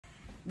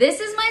This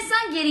is my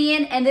son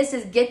Gideon, and this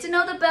is Get to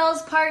Know the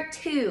Bells Part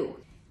 2.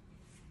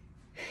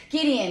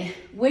 Gideon,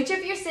 which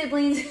of your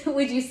siblings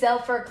would you sell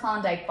for a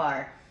Klondike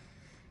bar?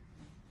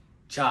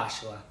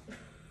 Joshua.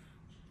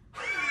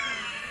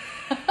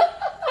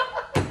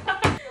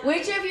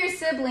 Which of your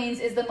siblings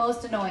is the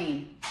most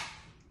annoying?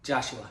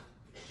 Joshua.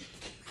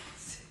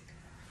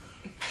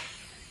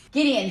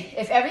 Gideon,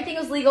 if everything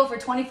was legal for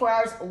 24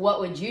 hours, what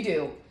would you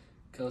do?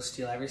 Go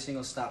steal every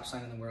single stop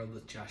sign in the world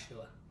with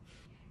Joshua.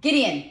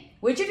 Gideon,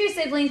 which of your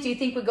siblings do you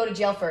think would go to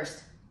jail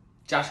first?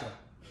 Joshua.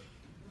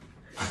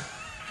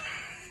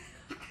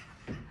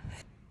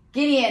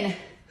 Gideon,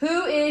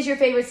 who is your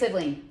favorite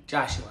sibling?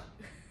 Joshua.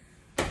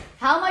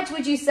 How much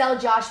would you sell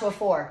Joshua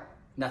for?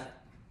 Nothing.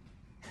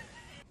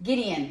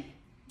 Gideon,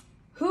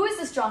 who is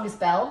the strongest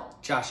bell?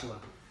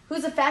 Joshua.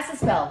 Who's the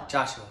fastest bell?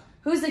 Joshua.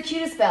 Who's the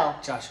cutest bell?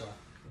 Joshua.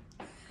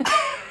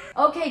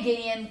 Okay,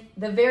 Gideon,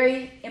 the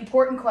very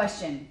important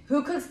question.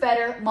 Who cooks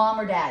better, mom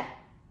or dad?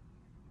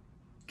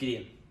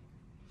 Gideon.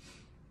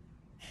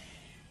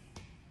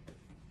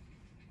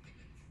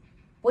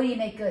 What do you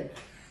make good?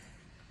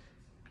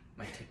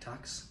 My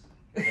TikToks.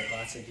 I get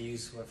lots of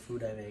views what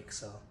food I make,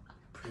 so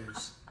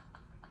proves.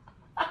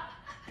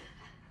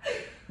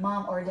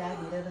 Mom or dad,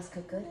 neither of us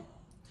cook good?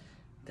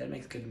 Dad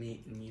makes good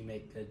meat and you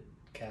make good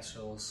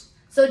casseroles.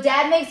 So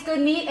dad makes good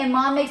meat and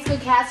mom makes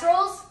good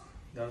casseroles?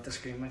 Don't have to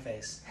scream in my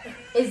face.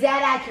 Is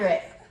that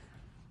accurate?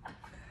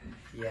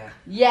 Yeah.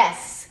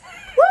 Yes.